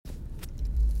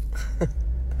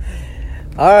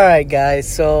Alright, guys,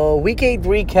 so week 8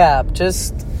 recap.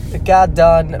 Just got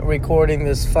done recording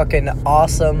this fucking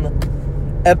awesome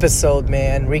episode,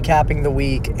 man. Recapping the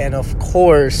week, and of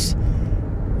course,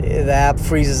 the app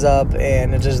freezes up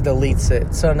and it just deletes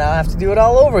it. So now I have to do it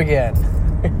all over again.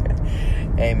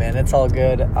 Hey, man, it's all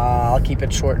good. I'll keep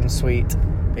it short and sweet.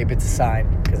 Maybe it's a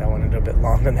sign, because I wanted a bit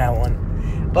long on that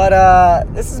one. But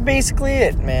this is basically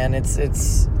it, man.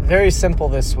 It's very simple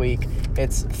this week.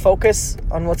 It's focus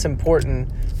on what's important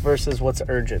versus what's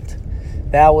urgent.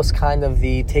 That was kind of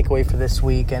the takeaway for this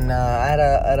week, and I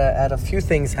had a few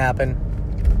things happen.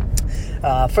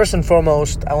 First and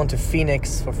foremost, I went to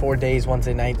Phoenix for 4 days,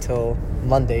 Wednesday night till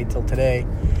Monday, till today,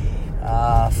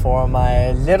 for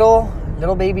my little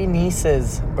baby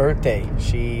niece's birthday.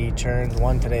 She turned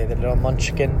 1 today. The little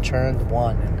munchkin turned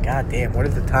 1, and goddamn, where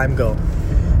did the time go?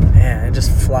 Man, it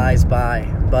just flies by.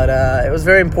 But it was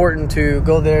very important to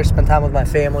go there, spend time with my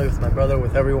family, with my brother,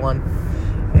 with everyone,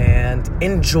 and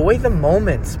enjoy the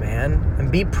moments, man, and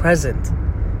be present.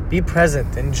 Be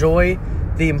present. Enjoy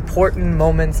the important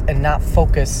moments and not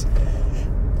focus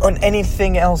on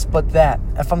anything else but that.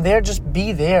 If I'm there, just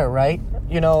be there, right?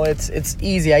 You know, it's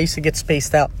easy. I used to get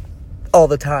spaced out all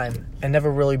the time and never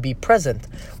really be present,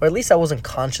 or at least I wasn't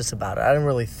conscious about it. I didn't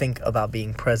really think about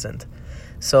being present.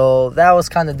 So that was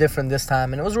kind of different this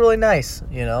time, and it was really nice,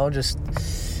 you know, just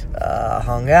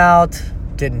hung out,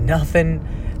 did nothing,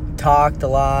 talked a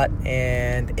lot,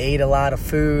 and ate a lot of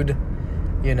food.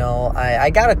 You know,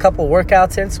 I got a couple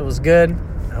workouts in, so it was good.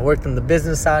 I worked on the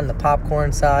business side and the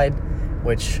popcorn side,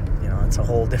 which, you know, it's a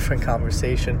whole different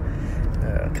conversation,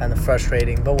 kind of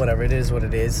frustrating, but whatever, it is what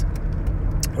it is.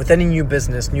 With any new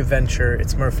business, new venture,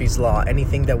 it's Murphy's Law.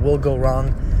 Anything that will go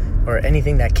wrong, or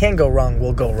anything that can go wrong,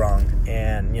 will go wrong.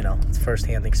 And, you know, it's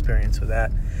first-hand experience with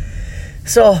that.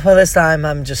 So, by this time,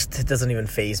 it doesn't even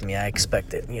faze me. I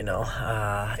expect it, you know.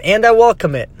 And I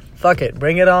welcome it. Fuck it.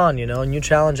 Bring it on, you know. New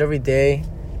challenge every day.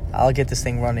 I'll get this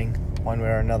thing running one way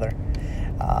or another.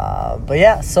 But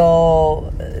yeah,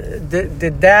 so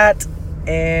did that.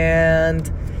 And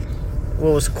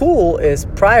what was cool is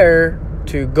prior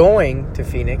to going to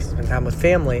Phoenix, spend time with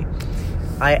family,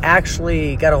 I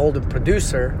actually got a hold of a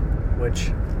producer, which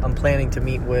I'm planning to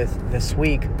meet with this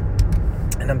week,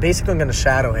 and I'm basically going to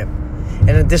shadow him.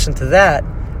 In addition to that,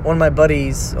 one of my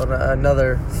buddies,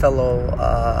 another fellow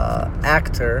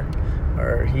actor,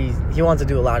 or he wants to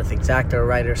do a lot of things, actor,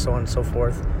 writer, so on and so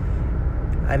forth.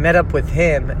 I met up with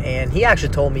him, and he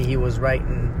actually told me he had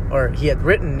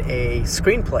written a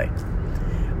screenplay,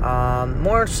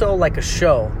 more so like a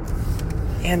show.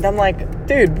 And I'm like,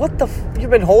 dude, what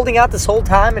you've been holding out this whole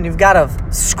time and you've got a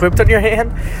script on your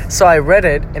hand? So I read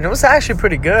it, and it was actually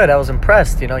pretty good. I was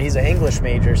impressed. You know, he's an English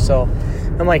major. So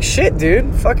I'm like, shit,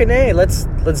 dude, fucking A, let's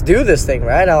do this thing,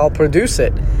 right? I'll produce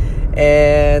it.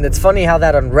 And it's funny how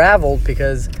that unraveled,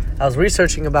 because I was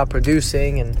researching about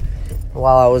producing, and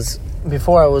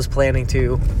before I was planning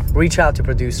to reach out to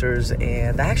producers,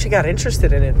 and I actually got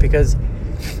interested in it because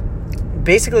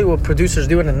basically what producers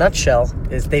do in a nutshell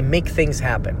is they make things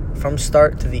happen from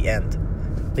start to the end.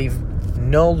 Leave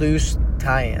no loose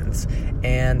tie-ins.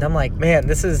 And I'm like, man,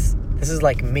 this is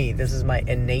like me. This is my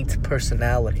innate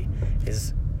personality,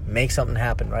 is make something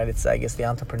happen, right? It's, I guess, the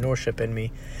entrepreneurship in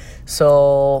me.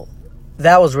 So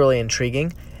that was really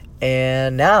intriguing.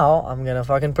 And now I'm going to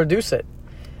fucking produce it.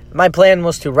 My plan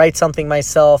was to write something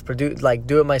myself, do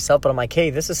it myself, but I'm like, hey,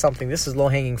 this is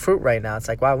low-hanging fruit right now. It's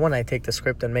like, why wouldn't I take the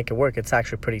script and make it work? It's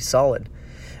actually pretty solid.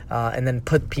 And then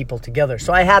put people together.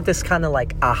 So I had this kind of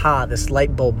like, this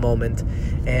light bulb moment,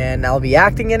 and I'll be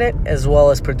acting in it as well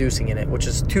as producing in it, which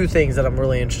is two things that I'm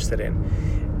really interested in.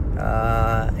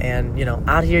 And, you know,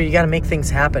 out here, you got to make things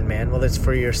happen, man, whether it's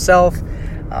for yourself,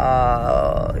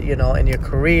 you know, in your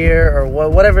career, or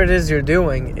whatever it is you're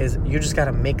doing, is you just got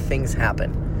to make things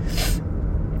happen.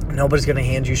 Nobody's going to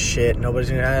hand you shit. I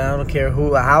don't care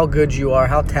how good you are,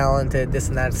 how talented, this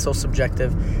and that. It's so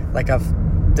subjective. Like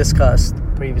I've discussed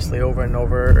previously over and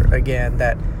over again,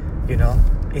 that, you know,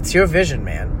 it's your vision,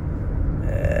 man.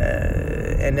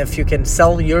 And if you can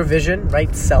sell your vision,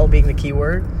 right? Sell being the key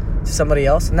word, to somebody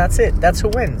else, and that's it. That's who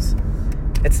wins.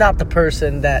 It's not the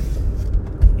person that,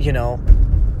 you know,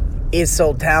 is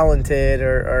so talented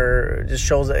or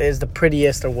just is the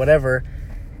prettiest or whatever,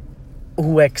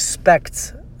 who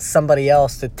expects somebody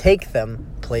else to take them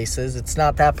places. It's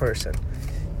not that person.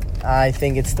 I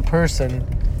think it's the person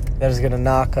that is going to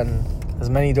knock on as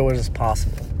many doors as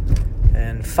possible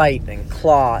and fight and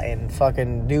claw and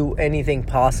fucking do anything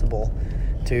possible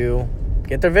to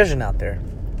get their vision out there.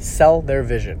 Sell their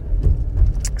vision.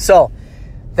 So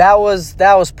that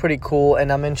was pretty cool,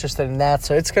 and I'm interested in that.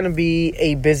 So it's going to be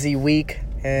a busy week,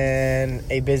 and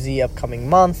a busy upcoming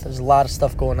month. There's a lot of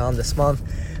stuff going on this month.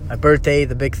 My birthday,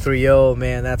 the big 3-0,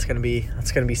 man, that's gonna be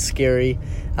scary.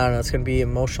 I don't know, it's gonna be an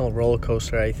emotional roller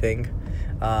coaster, I think.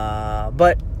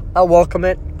 But I'll welcome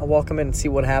it. And see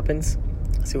what happens.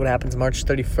 March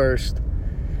 31st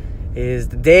is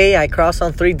the day I cross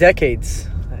on 3 decades.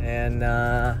 And,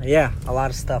 a lot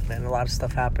of stuff, man. A lot of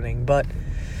stuff happening. But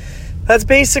that's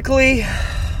basically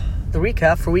the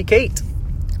recap for week 8.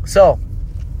 So,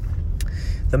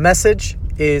 the message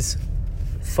is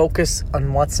focus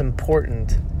on what's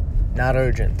important, not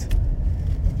urgent.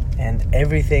 And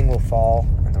everything will fall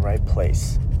in the right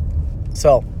place.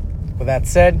 So, with that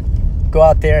said, go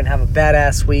out there and have a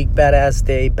badass week, badass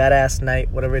day, badass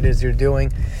night, whatever it is you're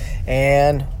doing.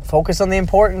 And focus on the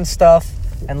important stuff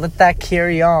and let that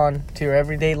carry on to your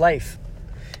everyday life.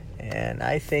 And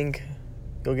I think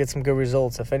you'll get some good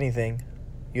results. If anything,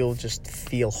 you'll just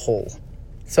feel whole.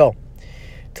 So,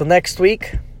 till next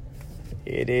week,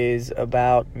 it is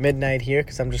about midnight here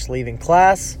because I'm just leaving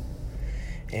class.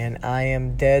 And I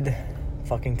am dead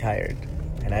fucking tired.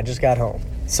 And I just got home.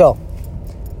 So,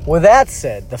 with that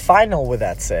said,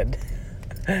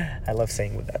 I love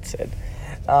saying with that said.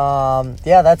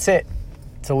 That's it.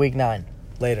 Till week 9.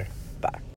 Later.